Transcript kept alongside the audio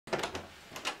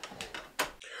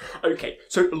Okay,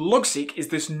 so Logseq is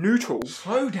this new tool.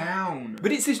 Slow down.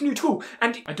 But it's this new tool,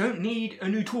 and I don't need a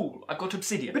new tool. I've got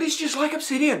Obsidian. but it's just like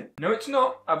Obsidian. No, it's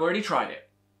not. I've already tried it.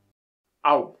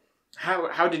 Oh,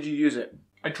 how did you use it?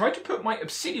 I tried to put my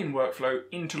Obsidian workflow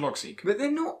into Logseq. But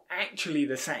they're not actually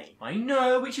the same. I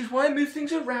know, which is why I move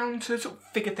things around to sort of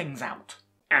figure things out.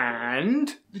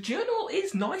 And The journal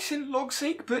is nice in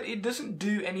Logseq, but it doesn't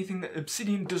do anything that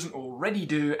Obsidian doesn't already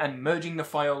do, and merging the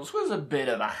files was a bit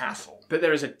of a hassle. but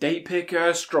there is a date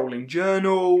picker, scrolling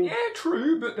journal. Yeah,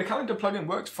 true, but the calendar plugin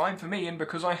works fine for me, and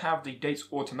because I have the dates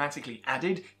automatically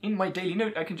added in my daily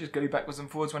note, I can just go backwards and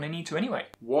forwards when I need to anyway.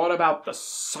 What about the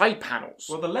side panels?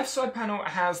 Well, the left side panel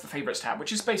has the Favorites tab,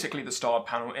 which is basically the starred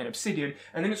panel in Obsidian,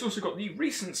 and then it's also got the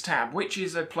Recents tab, which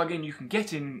is a plugin you can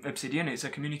get in Obsidian. It's a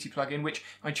community plugin, which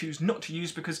I choose not to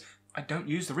use because I don't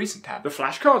use the Recent tab. The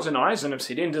flashcards are nice, and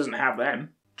Obsidian doesn't have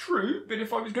them. True, but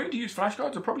if I was going to use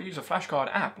flashcards, I'd probably use a flashcard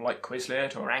app like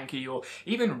Quizlet or Anki or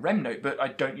even Remnote, but I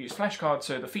don't use flashcards,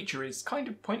 so the feature is kind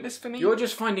of pointless for me. You're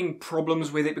just finding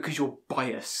problems with it because you're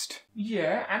biased.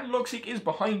 Yeah, and Logseq is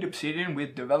behind Obsidian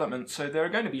with development, so there are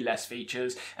going to be less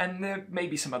features, and there may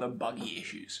be some other buggy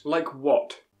issues. Like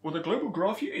what? Well, the global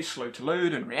graph view is slow to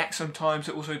load and react sometimes.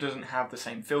 It also doesn't have the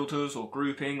same filters or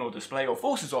grouping or display or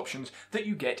forces options that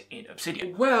you get in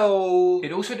Obsidian. Well,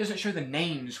 It also doesn't show the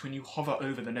names when you hover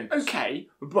over the notes. okay,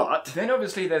 but Then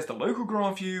obviously there's the local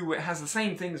graph view, where it has the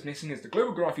same things missing as the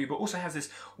global graph view, but also has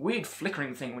this weird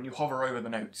flickering thing when you hover over the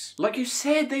notes. like you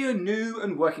said, they are new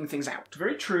and working things out.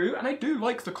 Very true, and I do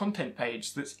like the content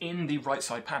page that's in the right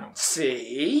side panel.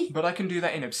 See? But I can do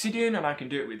that in Obsidian, and I can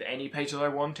do it with any page that I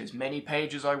want, as many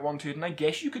pages I wanted, and I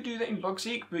guess you could do that in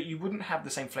Logseq, but you wouldn't have the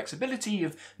same flexibility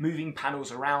of moving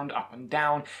panels around up and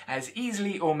down as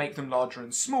easily or make them larger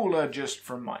and smaller, just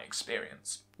from my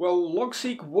experience. Well,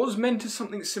 Logseq was meant as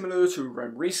something similar to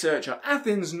Rome Research or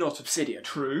Athens, not Obsidian.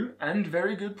 True, and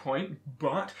very good point,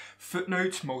 but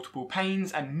footnotes, multiple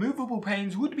panes, and movable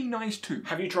panes would be nice too.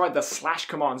 Have you tried the slash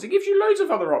commands? It gives you loads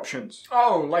of other options.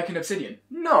 Oh, like in Obsidian.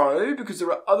 No, because there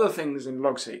are other things in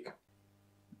Logseq.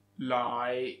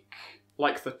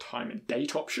 Like the time and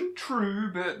date option. True,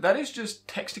 but that is just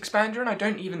text expander, and I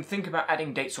don't even think about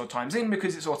adding dates or times in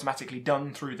because it's automatically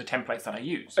done through the templates that I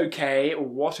use. Okay,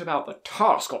 what about the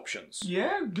task options?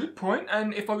 Yeah, good point,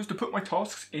 and if I was to put my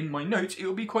tasks in my notes, it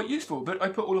would be quite useful, but I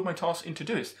put all of my tasks into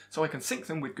Todoist, so I can sync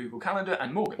them with Google Calendar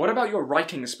and Morgan. What about your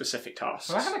writing specific tasks?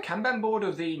 Well, I have a Kanban board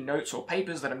of the notes or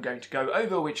papers that I'm going to go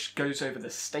over, which goes over the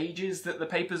stages that the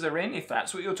papers are in, if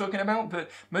that's what you're talking about,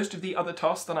 but most of the other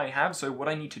tasks that I have, so what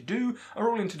I need to do, are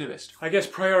all in Todoist. I guess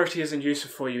priority isn't useful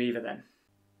for you either then.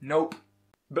 Nope.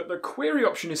 But the query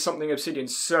option is something Obsidian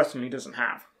certainly doesn't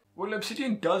have. Well,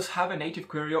 Obsidian does have a native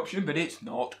query option, but it's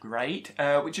not great,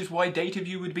 which is why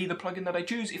DataView would be the plugin that I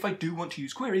choose if I do want to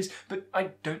use queries, but I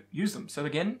don't use them, so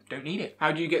again, don't need it.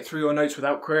 How do you get through your notes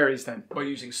without queries then? By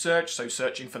using search, so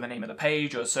searching for the name of the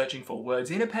page, or searching for words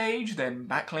in a page, then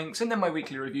backlinks, and then my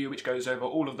weekly review, which goes over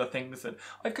all of the things that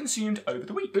I've consumed over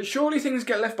the week. But surely things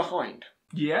get left behind.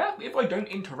 Yeah, if I don't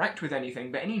interact with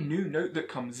anything, but any new note that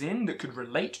comes in that could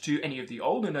relate to any of the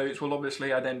older notes, well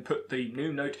obviously I then put the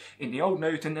new note in the old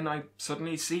note and then I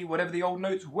suddenly see whatever the old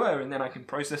notes were and then I can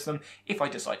process them if I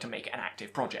decide to make it an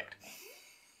active project.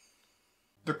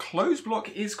 The close block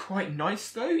is quite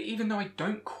nice though, even though I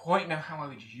don't quite know how I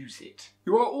would use it.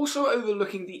 You are also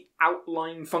overlooking the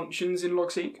outline functions in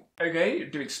Logseq. Okay,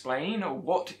 do explain,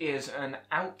 what is an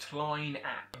outline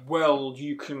app? Well,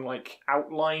 you can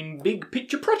outline big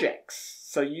picture projects,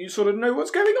 so you sort of know what's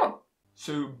going on.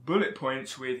 So bullet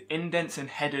points with indents and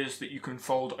headers that you can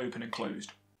fold open and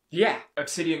closed. Yeah,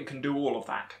 Obsidian can do all of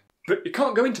that. but you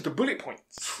can't go into the bullet points.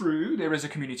 True, there is a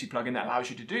community plugin that allows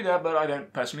you to do that, but I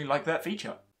don't personally like that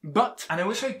feature. But, And I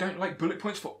also don't like bullet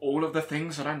points for all of the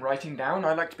things that I'm writing down.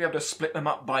 I like to be able to split them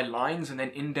up by lines and then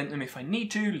indent them if I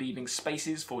need to, leaving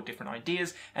spaces for different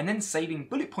ideas, and then saving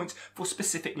bullet points for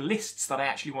specific lists that I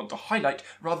actually want to highlight,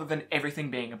 rather than everything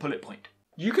being a bullet point.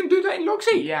 you can do that in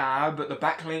Logseq. Yeah, but the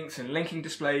backlinks and linking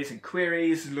displays and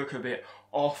queries look a bit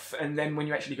off, and then when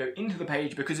you actually go into the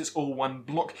page, because it's all one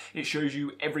block, it shows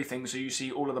you everything, so you see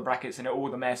all of the brackets and all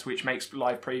the mess, which makes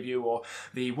live preview or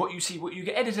the what you see, what you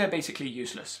get editor basically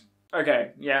useless.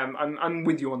 Okay, yeah, I'm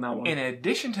with you on that one. In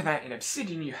addition to that, in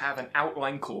Obsidian you have an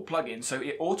outline core plugin, so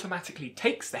it automatically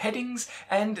takes the headings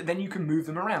and then you can move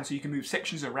them around, so you can move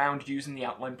sections around using the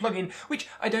outline plugin, which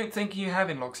I don't think you have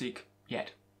in Logseq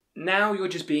yet. Now you're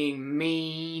just being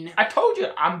mean. I told you,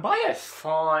 I'm biased.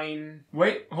 Fine.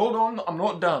 Wait, hold on, I'm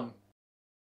not done.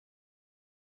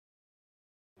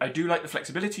 I do like the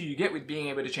flexibility you get with being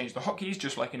able to change the hotkeys,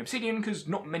 just like in Obsidian, because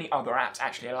not many other apps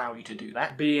actually allow you to do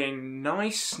that. Being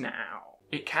nice now.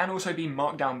 It can also be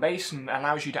Markdown based and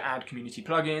allows you to add community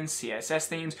plugins, CSS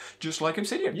themes, just like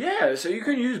Obsidian. Yeah, so you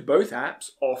can use both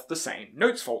apps off the same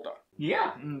notes folder.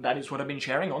 Yeah, that is what I've been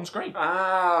sharing on screen.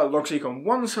 Ah, Logseq on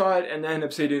one side and then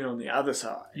Obsidian on the other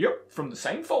side. Yep, from the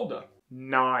same folder.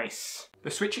 Nice.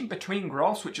 The switching between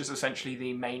graphs, which is essentially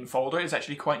the main folder, is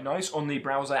actually quite nice on the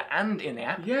browser and in the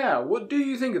app. Yeah, what do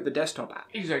you think of the desktop app?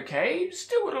 It's okay,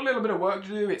 still got a little bit of work to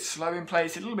do, it's slow in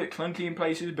places, a little bit clunky in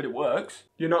places, but it works.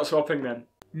 You're not swapping then?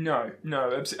 No.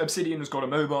 Obsidian has got a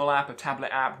mobile app, a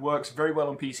tablet app, works very well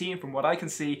on PC, and from what I can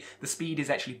see, the speed is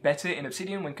actually better in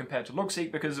Obsidian when compared to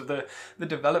Logseq because of the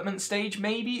development stage,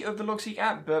 maybe, of the Logseq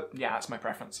app, but yeah, that's my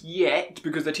preference. Yet,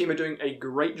 because the team are doing a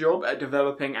great job at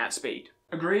developing at speed.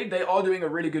 Agreed, they are doing a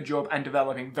really good job and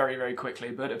developing very, very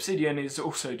quickly, but Obsidian is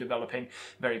also developing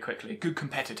very quickly. Good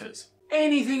competitors.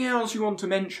 Anything else you want to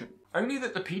mention? Only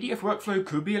that the PDF workflow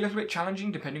could be a little bit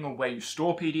challenging depending on where you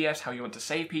store PDFs, how you want to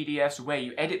save PDFs, where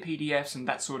you edit PDFs and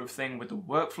that sort of thing with the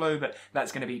workflow, but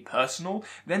that's going to be personal.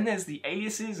 Then there's the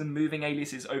aliases and moving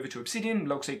aliases over to Obsidian.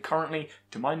 Logseq currently,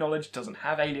 to my knowledge, doesn't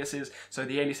have aliases, so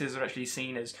the aliases are actually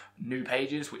seen as new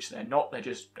pages, which they're not, they're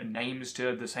just names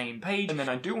to the same page. And then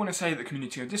I do want to say that the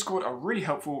community on Discord are really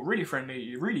helpful, really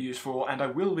friendly, really useful, and I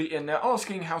will be in there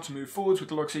asking how to move forwards with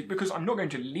the Logseq because I'm not going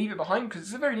to leave it behind because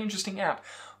it's a very interesting app,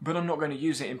 but I'm not going to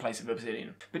use it in place of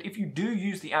Obsidian. But if you do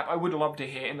use the app, I would love to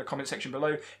hear in the comment section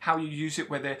below how you use it,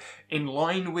 whether in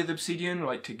line with Obsidian,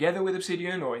 like together with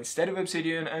Obsidian, or instead of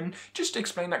Obsidian, and just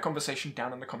explain that conversation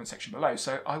down in the comment section below.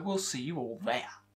 So I will see you all there.